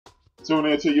Tune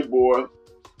in to your boy.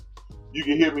 You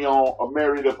can hear me on a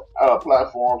myriad of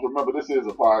platforms. Remember, this is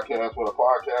a podcast. What a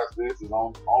podcast is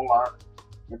online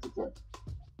entertainment.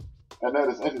 And that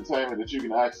is entertainment that you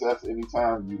can access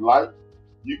anytime you like.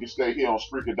 You can stay here on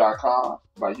Spreaker.com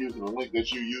by using the link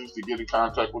that you use to get in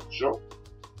contact with the show.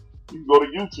 You can go to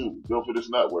YouTube, Built for This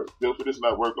Network. Built for This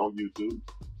Network on YouTube.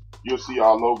 You'll see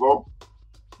our logo.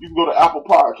 You can go to Apple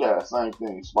Podcasts, same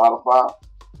thing. Spotify.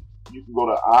 You can go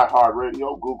to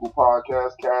iHeartRadio, Google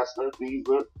Podcasts, Caster,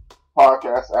 Deezer,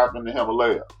 podcast app in the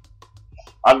Himalaya.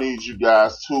 I need you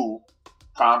guys to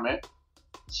comment,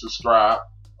 subscribe.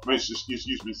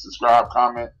 Subscribe,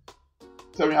 comment.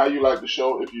 Tell me how you like the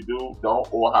show, if you do, don't,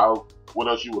 or what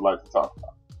else you would like to talk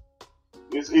about.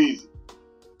 It's easy.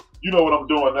 You know what I'm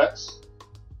doing next.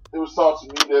 It was taught to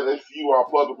me that if you are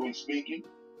publicly speaking,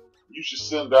 you should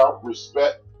send out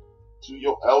respect to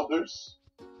your elders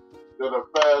that are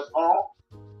passed on.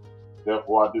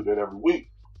 Therefore, I do that every week.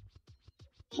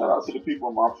 Shout out to the people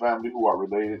in my family who are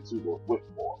related to the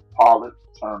Whitmore, Pollard,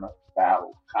 Turner,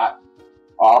 Battle, Cotton,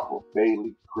 Arthur,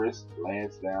 Bailey, Chris,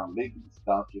 Lansdowne, Liggins,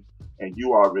 Duncan, and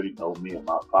you already know me and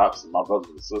my pops and my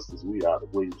brothers and sisters. We are the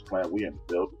Williams clan. We in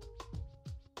the building.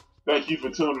 Thank you for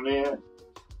tuning in.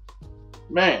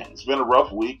 Man, it's been a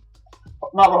rough week.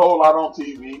 Not a whole lot on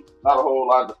TV. Not a whole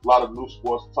lot of new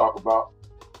sports to talk about.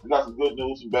 We got some good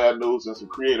news, some bad news, and some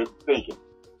creative thinking.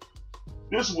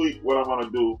 This week, what I'm going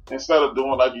to do, instead of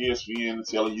doing like ESPN and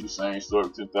telling you the same story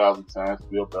 10,000 times,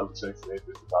 Bill Belichick said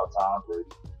this about Tom Brady.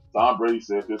 Tom Brady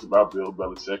said this about Bill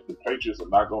Belichick. The Patriots are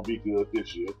not going to be good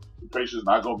this year. The Patriots are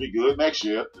not going to be good next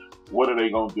year. What are they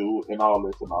going to do? And all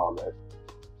this and all that.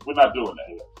 We're not doing that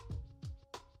here.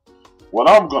 What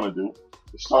I'm going to do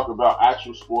is talk about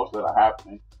actual sports that are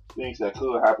happening, things that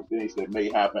could happen, things that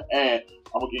may happen, and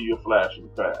I'm going to give you a flash from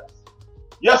the past.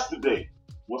 Yesterday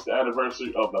was the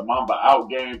anniversary of the Mamba Out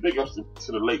game. Big ups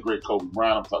to the late, great Kobe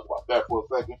Bryant. I'm talking about that for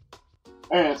a second.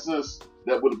 And since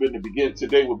that would have been the beginning,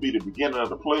 today would be the beginning of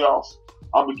the playoffs,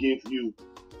 I'm going to give you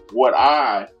what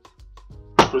I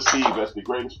perceive as the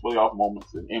greatest playoff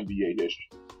moments in NBA history.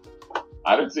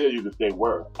 I didn't tell you that they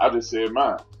were. I just said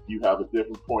mine. You have a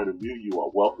different point of view. You are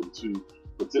welcome to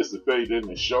participate in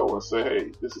the show and say,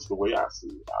 hey, this is the way I see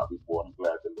it. I'll be more than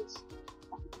glad to listen.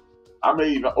 I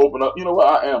may even open up, you know what,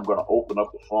 I am going to open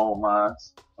up the phone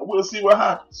lines and we'll see what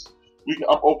happens.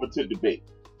 I'm open to debate.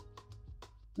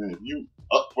 And if you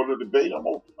up for the debate, I'm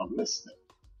open. I'm listening.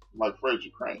 I'm like Fraser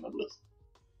Crane, I'm listening.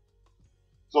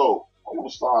 So, I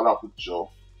want to start off with the show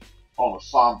on a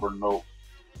somber note.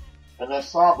 And that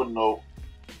somber note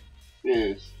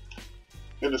is,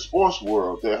 in the sports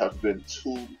world, there have been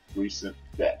two recent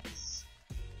deaths.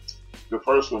 The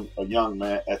first one, a young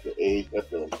man at the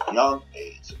young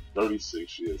age of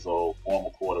 36 years old, former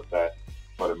quarterback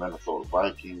for the Minnesota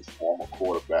Vikings, former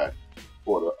quarterback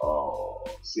for the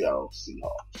Seattle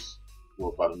Seahawks, who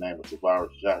was by the name of Tavares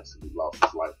Jackson, who lost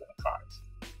his life in a car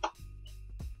accident.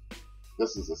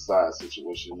 This is a sad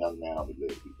situation. Young man only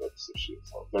lived to be 36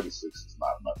 years old. 36 is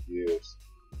not enough years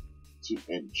to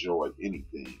enjoy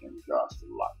anything in regards to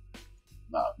life.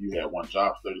 Now, if you had one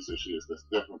job for 36 years, that's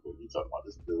different, but you're talking about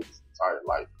this dude's entire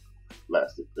life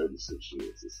lasted 36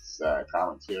 years. It's a sad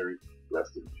commentary.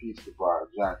 Rest in peace, Tavares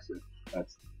Jackson, and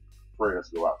prayers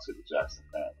go out to the Jackson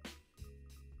family.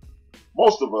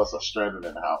 Most of us are stranded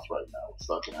in the house right now. We're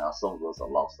stuck in the house. Some of us are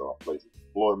lost our places in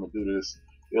Florida due to this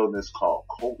illness called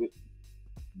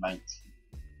COVID-19.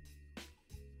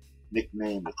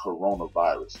 Nicknamed the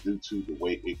coronavirus due to the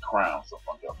way it crowns up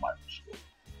under a microscope.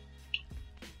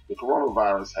 The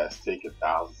coronavirus has taken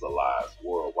thousands of lives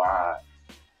worldwide.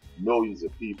 Millions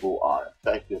of people are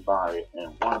infected by it,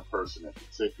 and one person in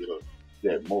particular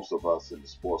that most of us in the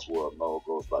sports world know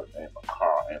goes by the name of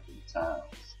Carl Anthony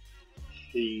Towns.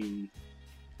 He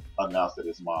announced that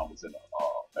his mom was in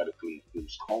a medically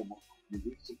induced coma a few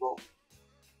weeks ago.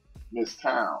 Miss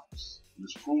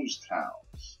Cruz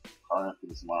Towns, Carl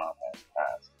Anthony's mom, has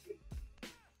passed away.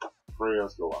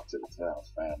 Prayers go out to the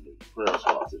Towns family. Prayers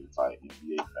go out to the entire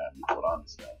NBA family. What I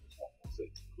understand is one was a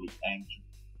complete angel.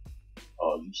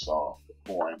 You saw the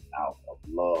pouring out of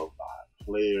love by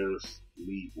players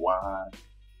league-wide,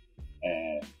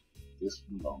 and this,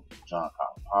 John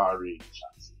Calipari,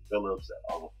 Chauncey Phillips,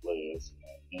 and other players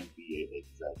and NBA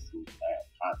execs who had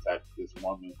contacted this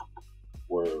woman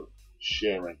were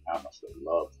sharing how much they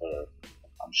loved her.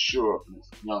 I'm sure Miss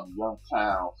Young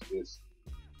Towns is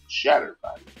shattered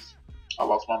by this. I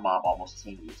lost my mom almost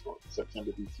 10 years ago.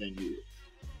 September be 10 years.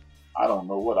 I don't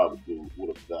know what I would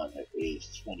have done at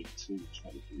age 22,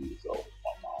 23 years old if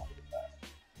my mom would have died.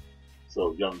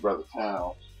 So, young brother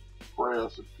Towns,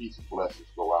 prayers and peace and blessings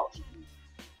go out to you.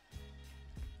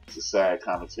 It's a sad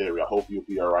commentary. I hope you'll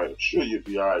be alright. I'm sure you'll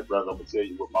be alright, brother. I'm going to tell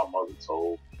you what my mother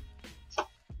told me.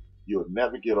 You'll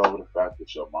never get over the fact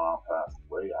that your mom passed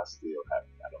away. I still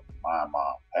haven't got over my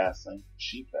mom passing.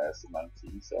 She passed in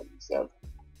 1977.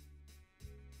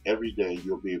 Every day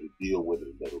you'll be able to deal with it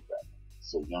a little better.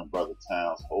 So young brother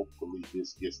Towns, hopefully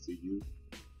this gets to you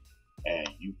and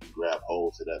you can grab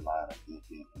hold to that line of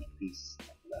thinking and peace and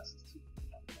blessings to you,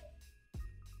 young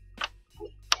man.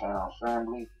 With the Towns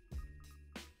family,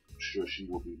 I'm sure she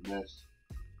will be missed.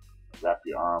 Wrap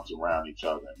your arms around each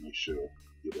other and make sure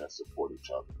you that support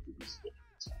each other through this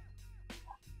difficult time.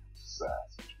 Sad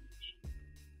situation.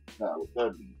 Now, with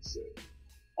that being said,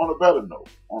 on a better note,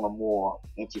 on a more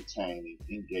entertaining,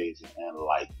 engaging, and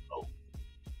light note,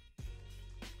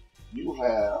 you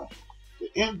have the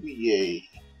NBA,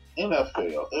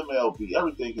 NFL, MLB,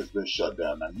 everything has been shut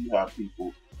down. Now, you have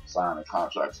people signing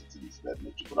contracts and things of that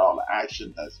nature, but all the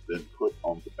action has been put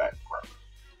on the back burner.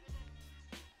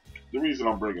 The reason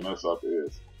I'm bringing this up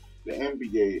is the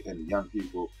NBA and the young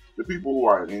people, the people who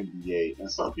are in NBA, and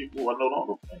some people who are no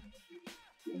longer in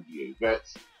the NBA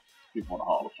vets, people in the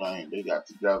Hall of Fame, they got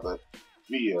together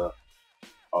via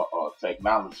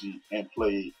technology and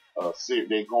played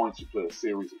they're going to play a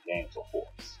series of games of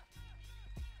horse.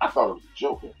 I thought it was a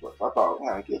joke at first. I thought,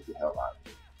 man, get the hell out of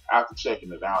here. After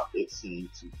checking it out, it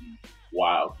seemed to be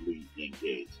wildly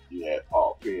engaged. You had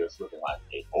Paul Pierce looking like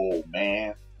an old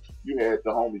man. You had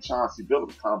the homie Chauncey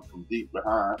Billups come from deep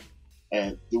behind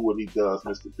and do what he does,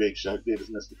 Mr. Big Shot, did his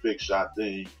Mr. Big Shot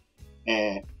thing,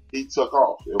 and he took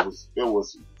off. It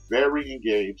was very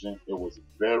engaging. It was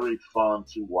very fun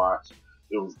to watch.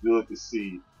 It was good to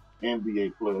see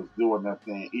NBA players doing their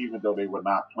thing, even though they were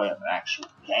not playing an actual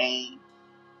game.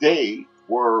 They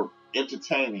were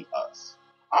entertaining us.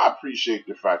 I appreciate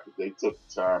the fact that they took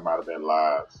the time out of their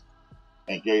lives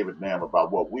and gave a damn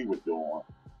about what we were doing.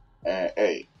 And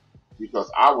hey,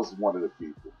 because I was one of the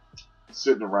people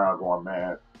sitting around going,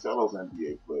 man, tell those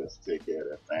NBA players to take care of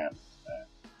their families, man.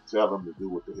 Tell them to do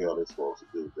what the hell they're supposed to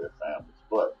do with their families.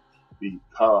 But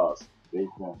because they've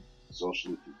been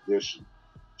socially conditioned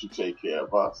to take care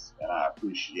of us, and I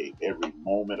appreciate every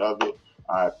moment of it.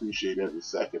 I appreciate every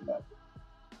second of it.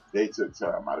 They took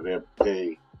time out of their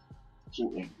day to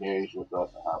engage with us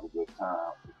and have a good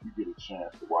time. If you get a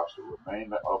chance to watch the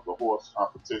remainder of the horse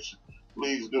competition,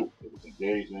 please do. It was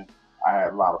engaging. I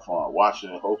had a lot of fun watching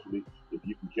it. Hopefully, if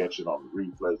you can catch it on the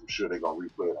replays, I'm sure they're going to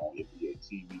replay it on NBA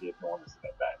TV. They're doing this in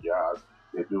their backyards.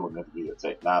 They're doing this via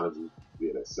technology,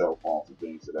 via their cell phones and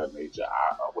things of that nature.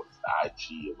 What is the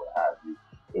IG or what have you.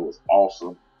 It was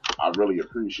awesome. I really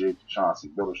appreciate the Chauncey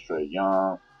Billups, Trae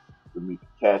Young, D'Amico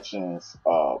Catchings,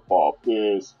 Paul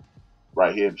Pierce,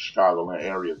 right here in the Chicagoland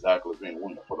area, Zach LaVine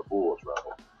winning for the Bulls,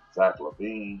 rather. Zach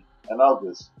LaVine and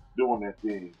others doing their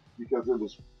thing because it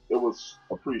was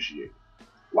appreciated.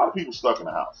 A lot of people stuck in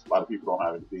the house. A lot of people don't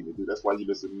have anything to do. That's why you're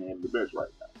listening in the bench right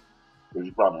now. Because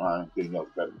you probably don't have anything else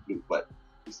better to do. But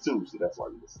it's Tuesday. That's why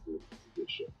you listen to it. It's a good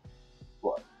show.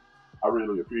 But I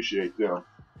really appreciate them.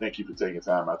 Thank you for taking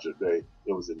time out your day.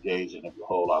 It was engaging. It was a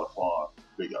whole lot of fun.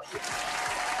 Big up.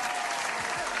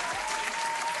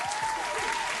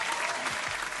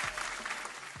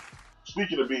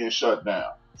 Speaking of being shut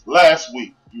down, last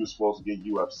week you were supposed to get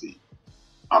UFC.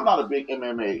 I'm not a big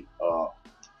MMA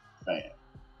fan.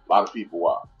 A lot of people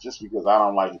are. Just because I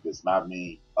don't like it does not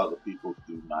mean other people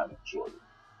do not enjoy it.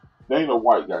 Dana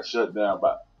White got shut down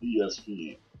by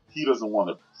ESPN. He doesn't want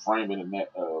to frame it in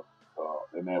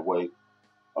that way.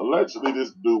 Allegedly,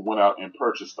 this dude went out and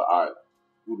purchased the island.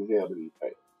 Who the hell did he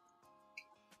pay?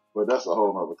 But that's a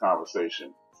whole other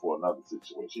conversation for another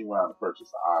situation. He went out and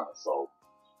purchased the island so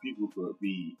people could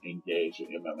be engaged in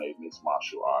MMA, mixed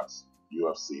martial arts,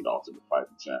 UFC, the Ultimate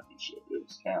Fighting Championship. It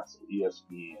was canceled.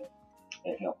 ESPN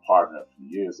and him partnered a few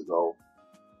years ago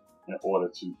in order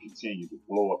to continue to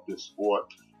blow up this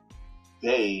sport.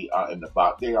 They are in the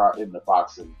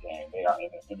boxing game. They are in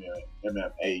the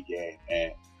MMA game,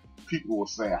 and people were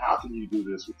saying, how can you do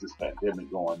this with this pandemic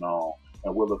going on?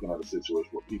 And we're looking at a situation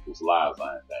where people's lives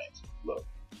are in danger. Look,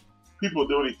 people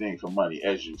do anything for money,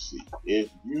 as you see.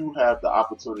 If you have the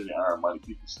opportunity to earn money,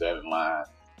 people stand in line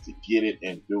to get it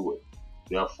and do it.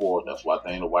 Therefore, that's why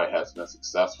Dana White has been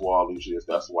successful all these years.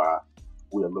 That's why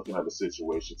we are looking at a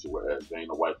situation to where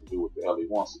Dana White can do what the hell he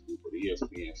wants to do. But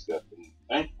ESPN stepped in,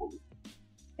 thankfully,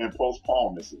 and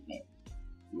postponed this event.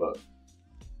 Look,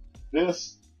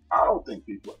 I don't think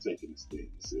people are taking this thing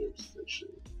as serious as they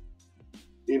should.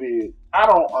 I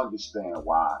don't understand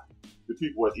why the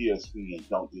people at ESPN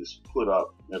don't just put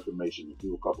up information and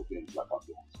do a couple things like I'm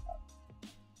doing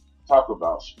tonight. Talk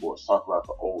about sports, talk about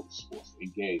the old sports,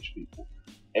 engage people.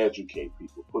 educate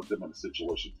people, put them in a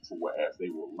situation to whereas they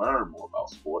will learn more about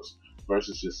sports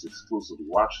versus just exclusively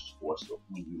watch sports. So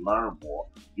when you learn more,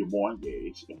 you're more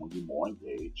engaged, and when you're more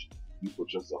engaged, you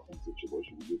put yourself in a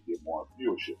situation where you get more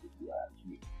viewership, if you ask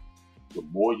me. The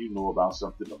more you know about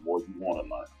something, the more you want to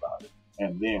learn about it.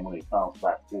 And then when it comes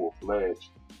back full-fledged,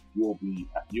 you'll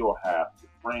have the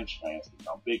fringe fans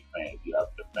become big fans. You have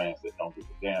the fans that don't give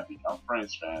a damn become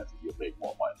fringe fans, and you'll make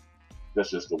more money. That's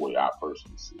just the way I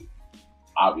personally see it.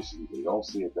 Obviously, they don't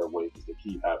see it that way because they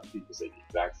keep having people say the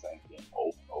exact same thing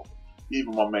over and over.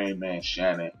 Even my main man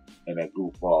Shannon and that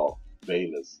goofball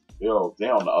Bayless, they're on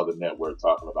the other network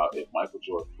talking about if Michael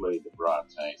Jordan played LeBron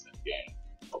James in the game.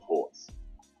 Of course.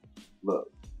 Look,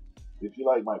 if you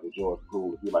like Michael Jordan,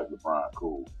 cool. If you like LeBron,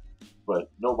 cool. But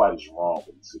nobody's wrong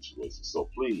in the situation. So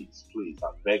please, I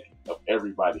beg of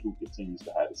everybody who continues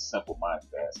to have this simple-minded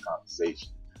ass conversation,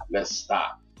 let's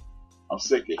stop. I'm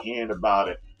sick of hearing about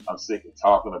it. I'm sick of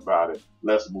talking about it.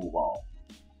 Let's move on.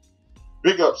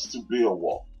 Big ups to Bill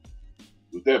Walton.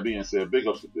 With that being said, big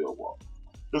ups to Bill Walton.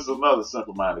 This is another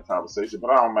simple-minded conversation,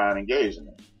 but I don't mind engaging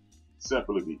in it.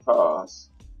 Simply because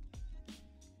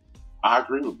I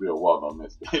agree with Bill Walton on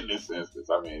this in this instance.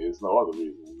 I mean, there's no other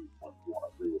reason when you want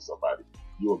to agree with somebody.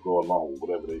 You'll go along with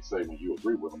whatever they say when you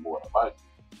agree with them more than likely.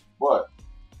 But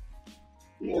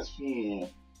ESPN,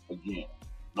 again,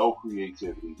 no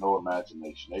creativity, no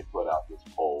imagination. They put out this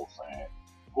poll saying,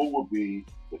 who would be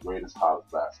the greatest college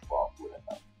basketball player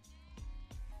ever?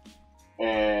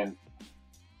 And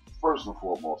first and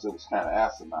foremost, it was kind of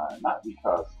asinine, not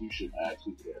because you shouldn't ask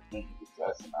people their opinion. It's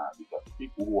asinine because the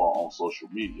people who are on social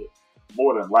media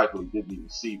more than likely didn't even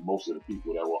see most of the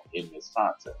people that were in this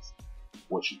contest.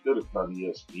 What you could have done,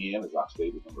 ESPN, as I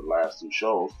stated in the last two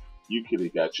shows, you could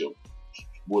have got your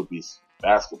would-be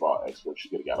basketball experts. You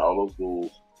could have got all those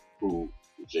dudes who,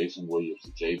 the Jason Williams,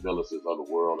 the Jay Villises of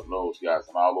the world, and those guys,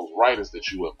 and all those writers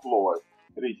that you employed.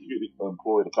 And then you could have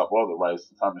employed a couple other writers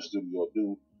to come in the studio and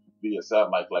do via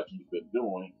satellite like you've been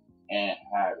doing and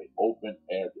have an open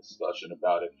air discussion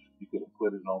about it. You could have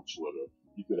put it on Twitter.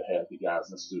 You could have had the guys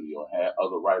in the studio and had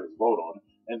other writers vote on it,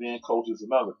 and then coaches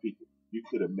and other people. You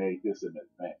could have made this an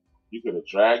event. You could have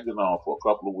dragged it on for a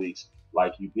couple of weeks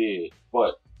like you did,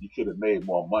 but you could have made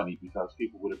more money because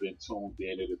people would have been tuned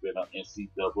in. It would have been an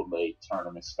NCAA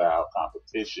tournament style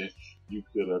competition. You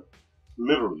could have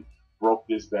literally broke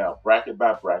this down bracket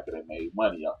by bracket and made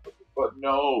money off of it. But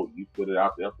no, you put it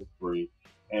out there for free,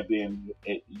 and then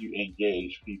you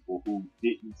engage people who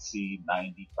didn't see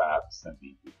 95% of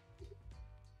people.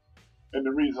 And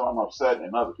the reason I'm upset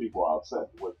and other people are upset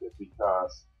with it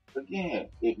because, again,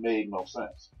 it made no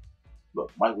sense.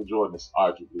 Look, Michael Jordan is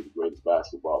arguably the greatest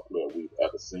basketball player we've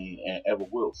ever seen and ever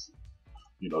will see.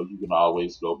 You know, you can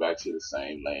always go back to the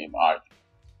same lame argument.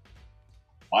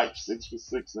 Mike's 6 for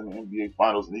 6 in the NBA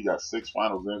Finals, and he got 6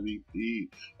 Finals MVP.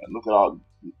 And look at all,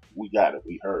 we got it,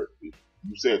 we heard it.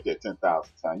 You said that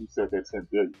 10,000 times, you said that 10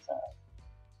 billion times.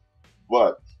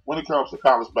 But when it comes to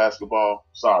college basketball,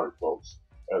 sorry folks,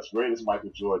 as great as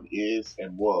Michael Jordan is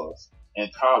and was in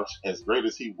college, as great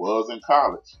as he was in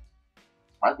college,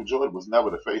 Michael Jordan was never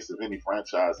the face of any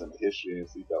franchise in the history of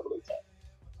NCAA time.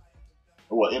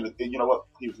 Well, you know what?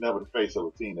 He was never the face of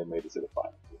a team that made it to the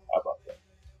finals. How about that?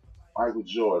 Michael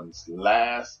Jordan's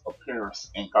last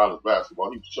appearance in college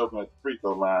basketball, he was choking at the free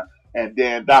throw line, and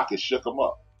Dan Dockett shook him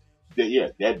up.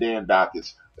 That Dan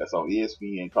Dockett, that's on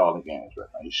ESPN calling games right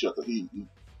now. He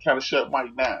kind of shut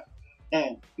Mike down.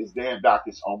 And is Dan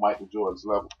Dockett on Michael Jordan's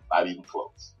level? Not even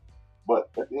close. But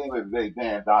at the end of the day,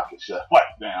 Dan Dockett shut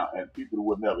Mike down, and people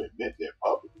would never admit that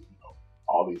publicly. You know,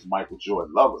 all these Michael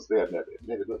Jordan lovers, they'll never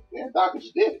admit it. But Dan Dockett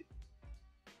did it.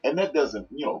 And that doesn't,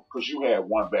 because you had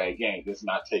one bad game, does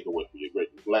not take away from your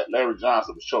greatness. Larry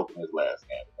Johnson was choking his last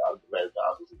game. Larry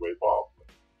Johnson was a great ball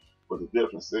player. But the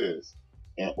difference is,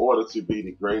 in order to be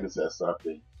the greatest at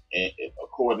something, and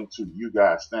according to you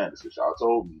guys' standards, which y'all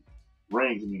told me,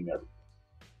 rings mean everything.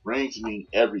 Rings mean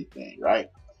everything, right?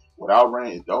 Without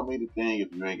ring, it don't mean a thing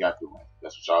if you ain't got the ring.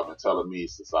 That's what y'all been telling me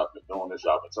since I've been doing this.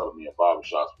 Y'all been telling me in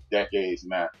barbershops for decades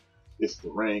now. It's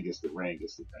the ring, it's the ring,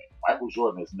 it's the ring. Michael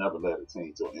Jordan has never led a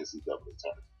team to an NCAA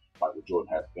tournament. Michael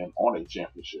Jordan has been on a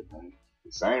championship ring.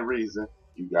 The same reason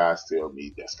you guys tell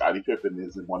me that Scottie Pippen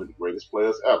isn't one of the greatest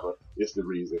players ever. It's the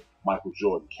reason Michael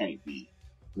Jordan can't be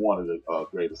one of the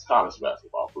greatest college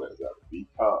basketball players ever.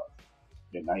 Because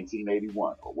in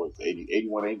 1981, or was it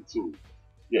 81, 82?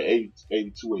 Yeah,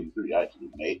 82, 83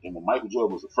 actually. And when Michael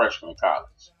Jordan was a freshman in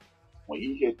college, when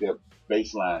he hit that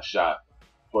baseline shot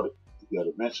that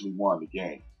eventually won the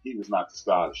game, he was not the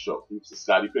star of the show. He was the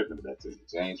Scottie Pippen of that team.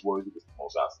 James Worthy was the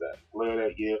most outstanding player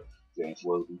that year. James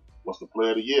Worthy was the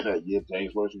player of the year that year.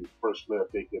 James Worthy was the first player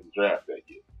picked in the draft that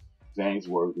year. James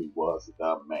Worthy was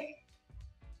the man.